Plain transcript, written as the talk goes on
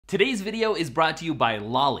Today's video is brought to you by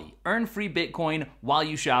Lolly. Earn free Bitcoin while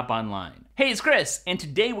you shop online. Hey, it's Chris, and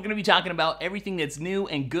today we're going to be talking about everything that's new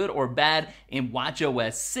and good or bad in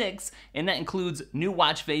WatchOS 6, and that includes new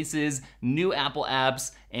watch faces, new Apple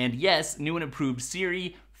apps, and yes, new and improved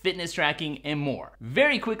Siri, fitness tracking, and more.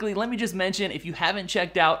 Very quickly, let me just mention, if you haven't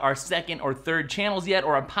checked out our second or third channels yet,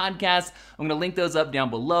 or our podcast, I'm gonna link those up down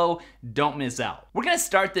below. Don't miss out. We're gonna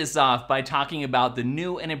start this off by talking about the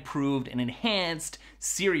new and improved and enhanced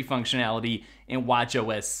Siri functionality in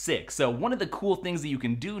WatchOS 6. So one of the cool things that you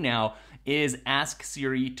can do now is ask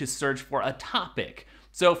Siri to search for a topic.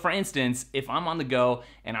 So for instance, if I'm on the go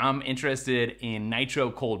and I'm interested in nitro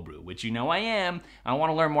cold brew, which you know I am, I want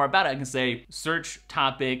to learn more about it, I can say search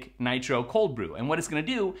topic nitro cold brew. And what it's going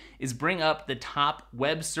to do is bring up the top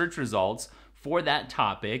web search results for that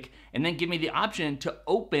topic and then give me the option to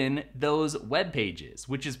open those web pages,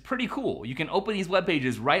 which is pretty cool. You can open these web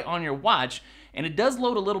pages right on your watch, and it does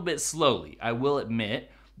load a little bit slowly, I will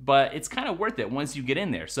admit, but it's kind of worth it once you get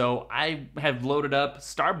in there. So I have loaded up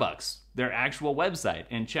Starbucks, their actual website,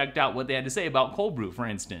 and checked out what they had to say about cold brew, for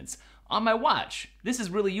instance, on my watch. This is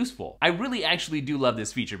really useful. I really actually do love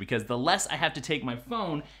this feature because the less I have to take my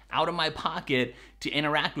phone out of my pocket to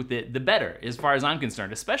interact with it, the better, as far as I'm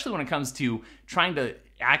concerned, especially when it comes to trying to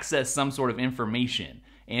access some sort of information.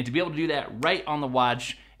 And to be able to do that right on the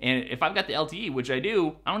watch, and if I've got the LTE, which I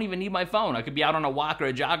do, I don't even need my phone. I could be out on a walk or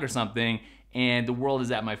a jog or something, and the world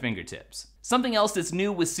is at my fingertips. Something else that's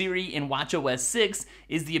new with Siri in WatchOS 6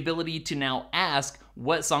 is the ability to now ask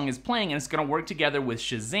what song is playing, and it's gonna work together with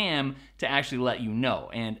Shazam to actually let you know.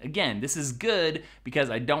 And again, this is good because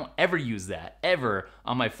I don't ever use that, ever,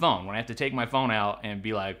 on my phone. When I have to take my phone out and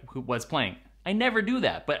be like, what's playing? I never do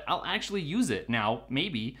that, but I'll actually use it now,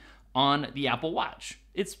 maybe, on the Apple Watch.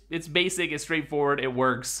 It's basic, it's straightforward, it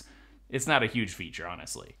works. It's not a huge feature,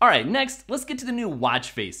 honestly. All right, next, let's get to the new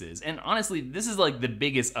watch faces. And honestly, this is like the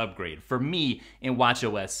biggest upgrade for me in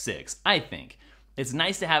WatchOS 6, I think. It's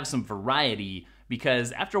nice to have some variety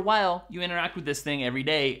because after a while, you interact with this thing every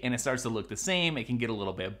day and it starts to look the same. It can get a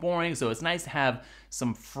little bit boring, so it's nice to have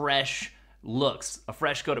some fresh looks, a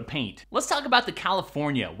fresh coat of paint. Let's talk about the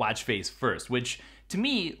California watch face first, which to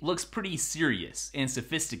me looks pretty serious and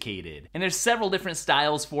sophisticated. And there's several different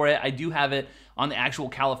styles for it. I do have it on the actual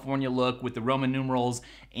California look with the Roman numerals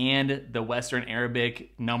and the Western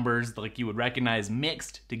Arabic numbers like you would recognize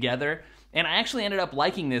mixed together. And I actually ended up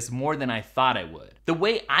liking this more than I thought I would. The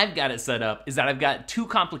way I've got it set up is that I've got two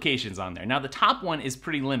complications on there. Now the top one is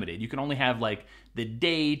pretty limited. You can only have like the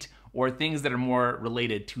date or things that are more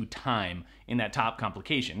related to time in that top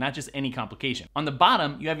complication, not just any complication. On the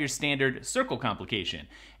bottom, you have your standard circle complication,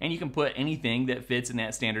 and you can put anything that fits in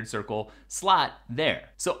that standard circle slot there.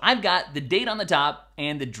 So I've got the date on the top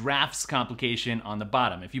and the drafts complication on the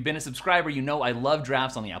bottom. If you've been a subscriber, you know I love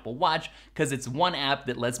drafts on the Apple Watch because it's one app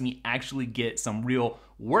that lets me actually get some real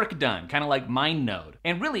work done, kind of like MindNode.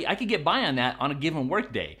 And really, I could get by on that on a given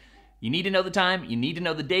work day. You need to know the time, you need to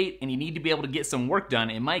know the date, and you need to be able to get some work done,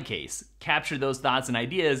 in my case. Capture those thoughts and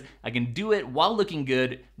ideas. I can do it while looking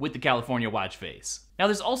good with the California watch face. Now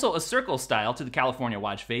there's also a circle style to the California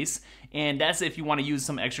watch face, and that's if you want to use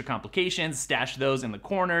some extra complications, stash those in the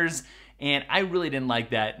corners, and I really didn't like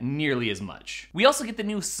that nearly as much. We also get the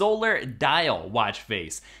new solar dial watch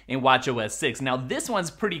face in WatchOS 6. Now this one's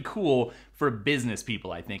pretty cool for business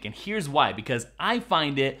people, I think, and here's why, because I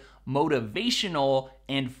find it motivational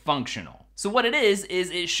and functional. So what it is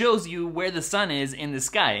it shows you where the sun is in the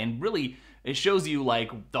sky, and really it shows you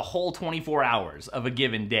like the whole 24 hours of a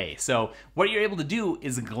given day. So what you're able to do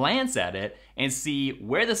is glance at it and see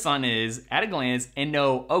where the sun is at a glance and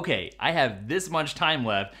know, okay, I have this much time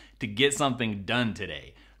left to get something done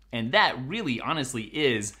today. And that really honestly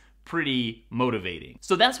is pretty motivating.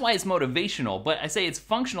 So that's why it's motivational, but I say it's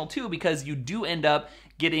functional too because you do end up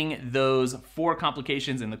getting those 4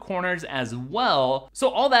 complications in the corners as well. So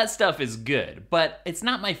all that stuff is good, but it's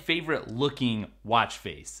not my favorite looking watch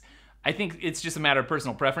face. I think it's just a matter of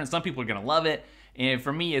personal preference. Some people are gonna love it, and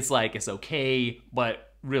for me it's like, it's okay,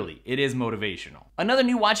 but really, it is motivational. Another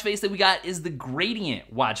new watch face that we got is the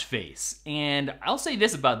gradient watch face, and I'll say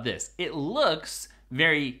this about this, it looks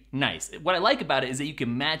very nice. What I like about it is that you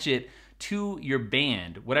can match it to your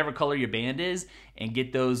band, whatever color your band is, and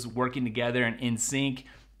get those working together and in sync,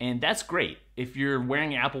 and that's great. If you're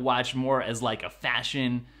wearing your Apple Watch more as like a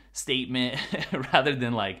fashion statement rather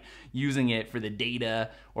than like using it for the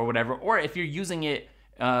data or whatever, or if you're using it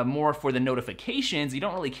more for the notifications, you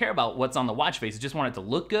don't really care about what's on the watch face, you just want it to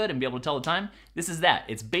look good and be able to tell the time, this is that.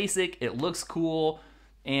 It's basic, it looks cool,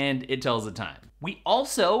 and it tells the time. We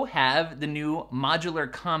also have the new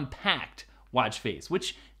modular compact watch face,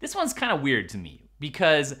 which this one's kind of weird to me.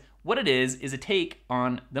 because what it is a take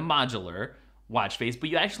on the modular watch face, but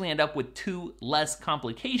you actually end up with 2 less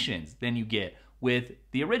complications than you get with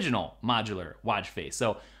the original modular watch face.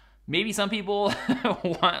 So maybe some people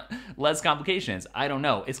want less complications. I don't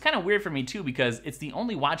know. It's kind of weird for me too because it's the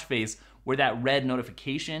only watch face where that red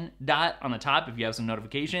notification dot on the top, if you have some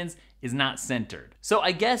notifications, is not centered. So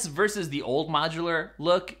I guess versus the old modular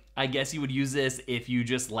look, I guess you would use this if you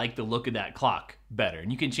just like the look of that clock better.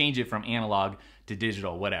 And you can change it from analog to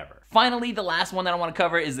digital, whatever. Finally, the last one that I want to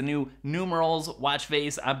cover is the new numerals watch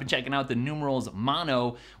face. I've been checking out the numerals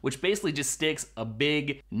mono, which basically just sticks a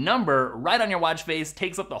big number right on your watch face,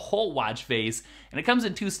 takes up the whole watch face, and it comes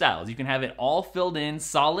in 2 styles. You can have it all filled in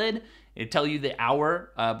solid, it tell you the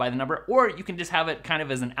hour by the number, or you can just have it kind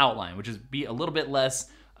of as an outline, which is be a little bit less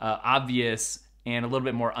obvious and a little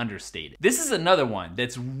bit more understated. This is another one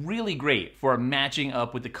that's really great for matching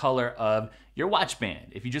up with the color of your watch band.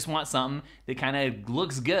 If you just want something that kind of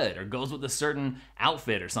looks good or goes with a certain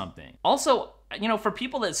outfit or something. Also, you know, for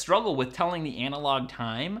people that struggle with telling the analog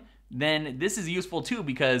time, then this is useful too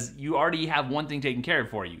because you already have one thing taken care of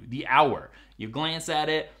for you, the hour. You glance at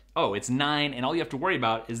it, oh, it's 9, and all you have to worry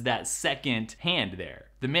about is that second hand there,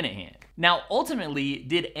 the minute hand. Now, ultimately,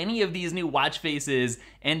 did any of these new watch faces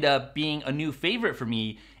end up being a new favorite for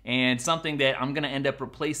me and something that I'm gonna end up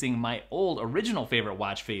replacing my old original favorite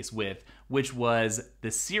watch face with, which was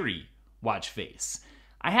the Siri watch face?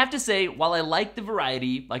 I have to say, while I like the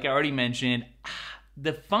variety, like I already mentioned,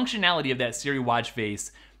 the functionality of that Siri watch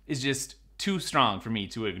face is just too strong for me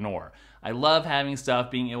to ignore. I love having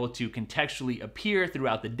stuff being able to contextually appear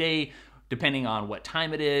throughout the day, depending on what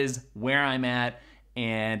time it is, where I'm at,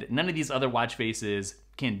 and none of these other watch faces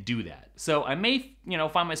can do that. So I may,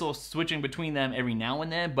 find myself switching between them every now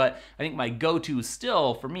and then, but I think my go-to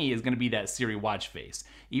still for me is gonna be that Siri watch face,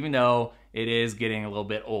 even though it is getting a little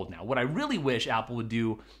bit old now. What I really wish Apple would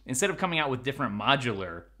do, instead of coming out with different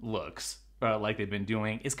modular looks like they've been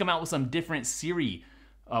doing, is come out with some different Siri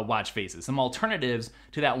watch faces, some alternatives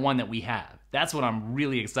to that one that we have. That's what I'm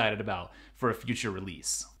really excited about for a future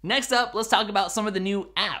release. Next up, let's talk about some of the new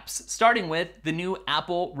apps, starting with the new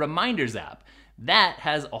Apple Reminders app. That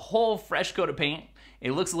has a whole fresh coat of paint.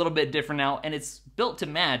 It looks a little bit different now, and it's built to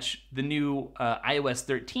match the new iOS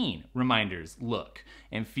 13 reminders look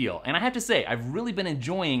and feel. And I have to say, I've really been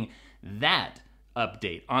enjoying that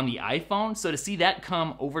update on the iPhone, so to see that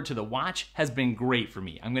come over to the watch has been great for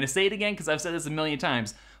me. I'm gonna say it again because I've said this a million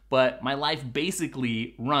times, but my life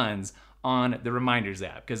basically runs on the Reminders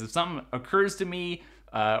app, because if something occurs to me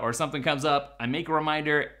or something comes up, I make a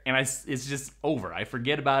reminder and it's just over. I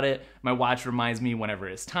forget about it. My watch reminds me whenever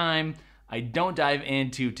it's time. I don't dive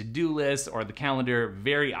into to-do lists or the calendar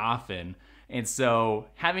very often, and so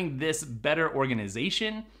having this better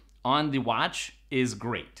organization on the watch is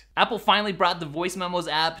great. Apple finally brought the Voice Memos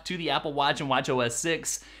app to the Apple Watch and WatchOS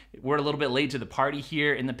 6. We're a little bit late to the party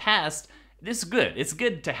here. In the past, this is good. It's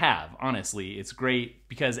good to have, honestly. It's great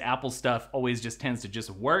because Apple stuff always just tends to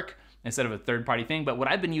just work instead of a third-party thing. But what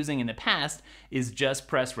I've been using in the past is just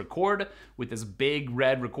press record with this big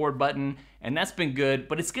red record button, and that's been good,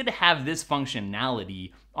 but it's good to have this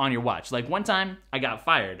functionality on your watch. Like one time, I got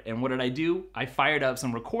fired, and what did I do? I fired up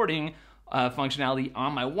some recording functionality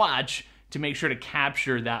on my watch to make sure to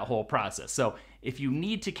capture that whole process. So if you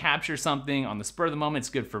need to capture something on the spur of the moment, it's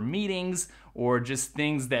good for meetings or just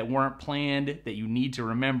things that weren't planned that you need to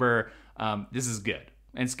remember. This is good.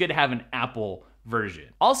 And it's good to have an Apple version.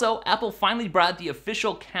 Also, Apple finally brought the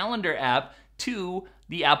official calendar app to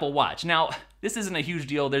the Apple Watch. Now, this isn't a huge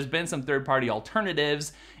deal. There's been some third-party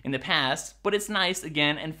alternatives in the past, but it's nice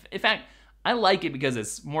again. And in fact, I like it because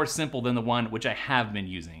it's more simple than the one which I have been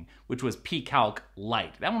using, which was pCalc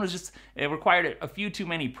Lite. That one was just, it required a few too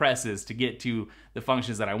many presses to get to the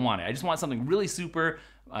functions that I wanted. I just want something really super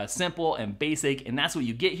simple and basic, and that's what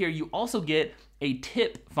you get here. You also get a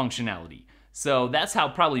tip functionality. So that's how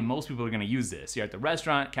probably most people are gonna use this. You're at the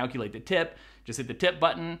restaurant, calculate the tip, just hit the tip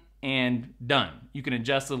button, and done. You can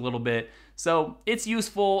adjust it a little bit. So it's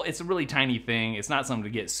useful, it's a really tiny thing, it's not something to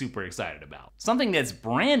get super excited about. Something that's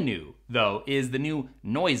brand new, though, is the new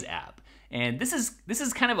Noise app. And this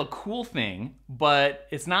is kind of a cool thing, but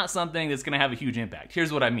it's not something that's gonna have a huge impact.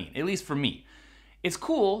 Here's what I mean, at least for me. It's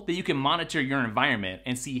cool that you can monitor your environment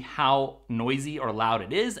and see how noisy or loud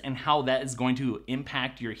it is and how that is going to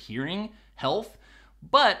impact your hearing health.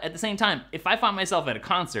 But at the same time, if I find myself at a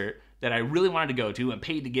concert that I really wanted to go to and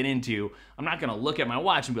paid to get into, I'm not gonna look at my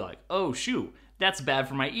watch and be like, oh shoot, that's bad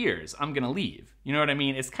for my ears, I'm gonna leave. You know what I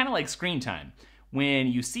mean? It's kind of like screen time. When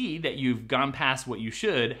you see that you've gone past what you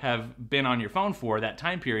should have been on your phone for that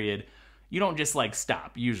time period, you don't just like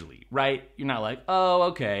stop usually, right? You're not like, oh,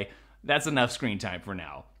 okay, that's enough screen time for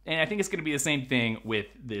now. And I think it's gonna be the same thing with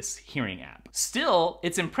this hearing app. Still,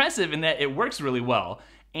 it's impressive in that it works really well,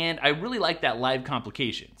 and I really like that live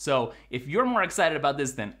complication. So if you're more excited about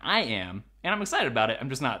this than I am, and I'm excited about it, I'm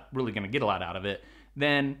just not really gonna get a lot out of it,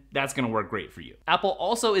 then that's gonna work great for you. Apple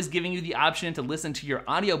also is giving you the option to listen to your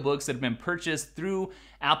audiobooks that have been purchased through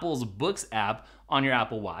Apple's Books app on your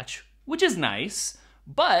Apple Watch, which is nice.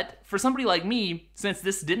 But for somebody like me, since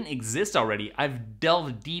this didn't exist already, I've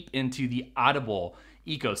delved deep into the Audible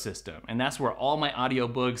ecosystem, and that's where all my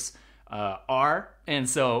audiobooks are. And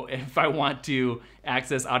so if I want to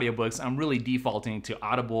access audiobooks, I'm really defaulting to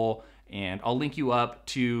Audible, and I'll link you up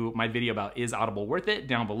to my video about is Audible worth it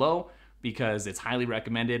down below, because it's highly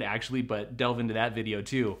recommended actually, but delve into that video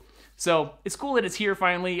too. So it's cool that it's here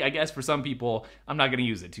finally. I guess for some people, I'm not gonna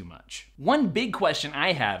use it too much. One big question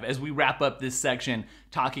I have as we wrap up this section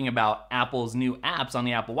talking about Apple's new apps on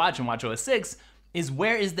the Apple Watch and WatchOS 6 is,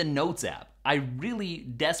 where is the Notes app? I really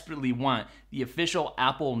desperately want the official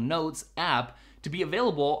Apple Notes app to be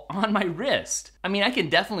available on my wrist. I mean, I can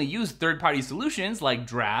definitely use third-party solutions like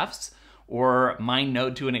Drafts or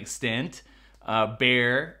MindNote to an extent.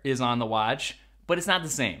 Bear is on the watch, but it's not the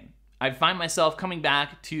same. I find myself coming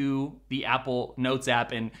back to the Apple Notes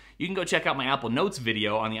app, and you can go check out my Apple Notes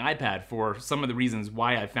video on the iPad for some of the reasons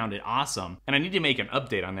why I found it awesome. And I need to make an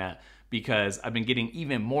update on that because I've been getting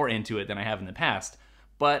even more into it than I have in the past.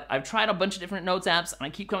 But I've tried a bunch of different Notes apps, and I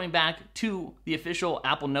keep coming back to the official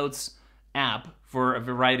Apple Notes app for a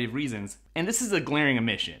variety of reasons. And this is a glaring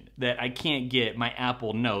omission, that I can't get my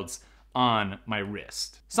Apple Notes on my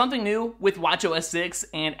wrist. Something new with WatchOS 6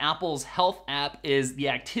 and Apple's Health app is the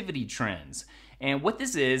activity trends. And what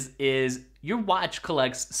this is your watch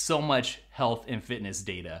collects so much health and fitness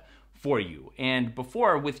data for you. And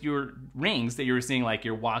before, with your rings that you were seeing, like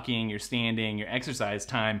your walking, your standing, your exercise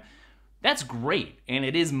time, that's great and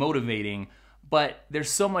it is motivating, but there's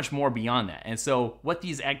so much more beyond that. And so what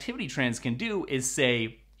these activity trends can do is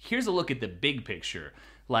say, here's a look at the big picture,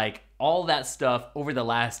 like all that stuff over the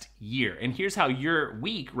last year. And here's how your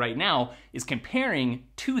week right now is comparing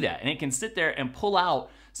to that. And it can sit there and pull out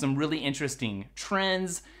some really interesting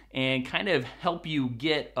trends and kind of help you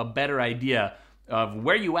get a better idea of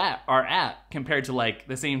where you are at compared to like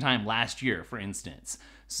the same time last year, for instance.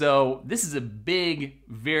 So this is a big,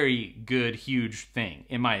 very good, huge thing,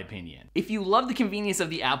 in my opinion. If you love the convenience of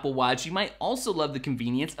the Apple Watch, you might also love the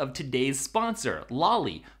convenience of today's sponsor,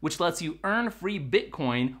 Lolly, which lets you earn free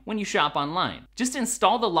Bitcoin when you shop online. Just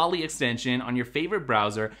install the Lolly extension on your favorite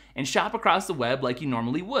browser and shop across the web like you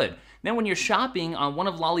normally would. Then when you're shopping on one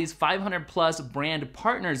of Lolly's 500+ brand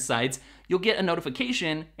partner sites, you'll get a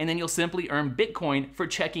notification, and then you'll simply earn Bitcoin for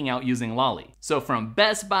checking out using Lolly. So from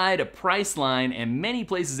Best Buy to Priceline and many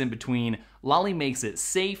places in between, Lolly makes it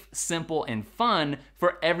safe, simple, and fun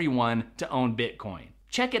for everyone to own Bitcoin.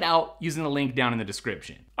 Check it out using the link down in the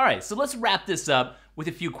description. All right, so let's wrap this up with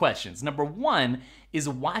a few questions. Number one, is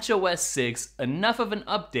WatchOS 6 enough of an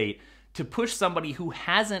update to push somebody who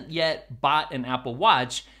hasn't yet bought an Apple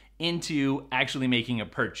Watch into actually making a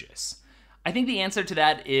purchase? I think the answer to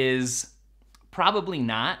that is probably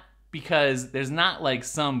not, because there's not like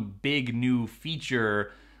some big new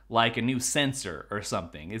feature like a new sensor or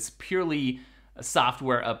something. It's purely a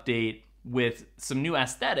software update with some new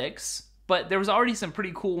aesthetics, but there was already some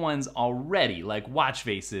pretty cool ones already, like watch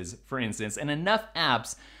faces, for instance, and enough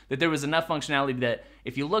apps that there was enough functionality that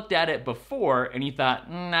if you looked at it before and you thought,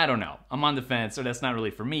 I don't know, I'm on the fence, or that's not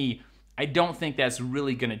really for me, I don't think that's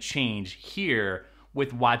really gonna change here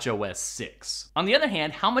with WatchOS 6. On the other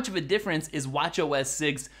hand, how much of a difference is WatchOS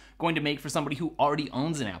 6 going to make for somebody who already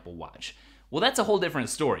owns an Apple Watch? Well, that's a whole different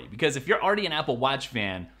story, because if you're already an Apple Watch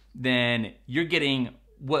fan, then you're getting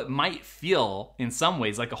what might feel in some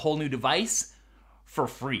ways like a whole new device for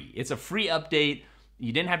free. It's a free update,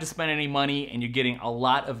 you didn't have to spend any money, and you're getting a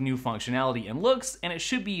lot of new functionality and looks, and it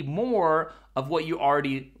should be more of what you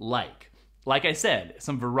already like. Like I said,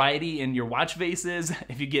 some variety in your watch faces.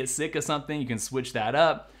 If you get sick of something, you can switch that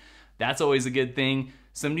up. That's always a good thing.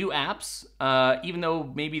 Some new apps, even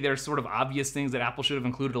though maybe they're sort of obvious things that Apple should have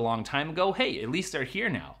included a long time ago, hey, at least they're here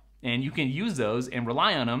now. And you can use those and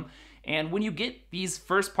rely on them. And when you get these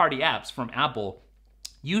first-party apps from Apple,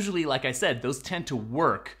 usually, like I said, those tend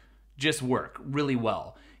to just work really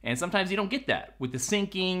well. And sometimes you don't get that with the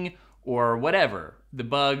syncing or whatever, the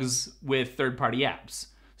bugs with third-party apps.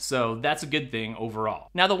 So that's a good thing overall.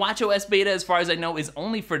 Now the WatchOS beta, as far as I know, is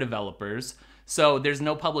only for developers. So there's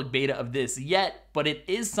no public beta of this yet, but it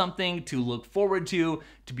is something to look forward to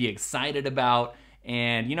be excited about.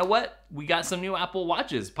 And you know what? We got some new Apple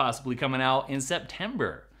Watches possibly coming out in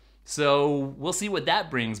September. So we'll see what that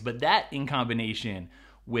brings, but that in combination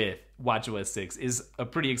with WatchOS 6 is a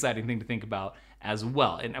pretty exciting thing to think about as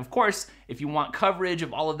well. And of course, if you want coverage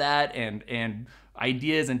of all of that and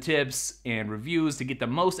ideas and tips and reviews to get the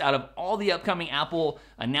most out of all the upcoming Apple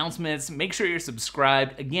announcements, make sure you're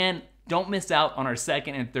subscribed. Again, don't miss out on our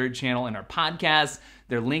second and third channel and our podcast.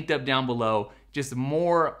 They're linked up down below. Just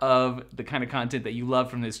more of the kind of content that you love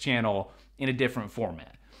from this channel in a different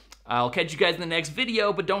format. I'll catch you guys in the next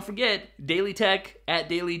video, but don't forget, DailyTekk at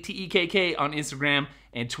DailyTekk on Instagram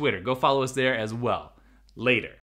and Twitter. Go follow us there as well. Later.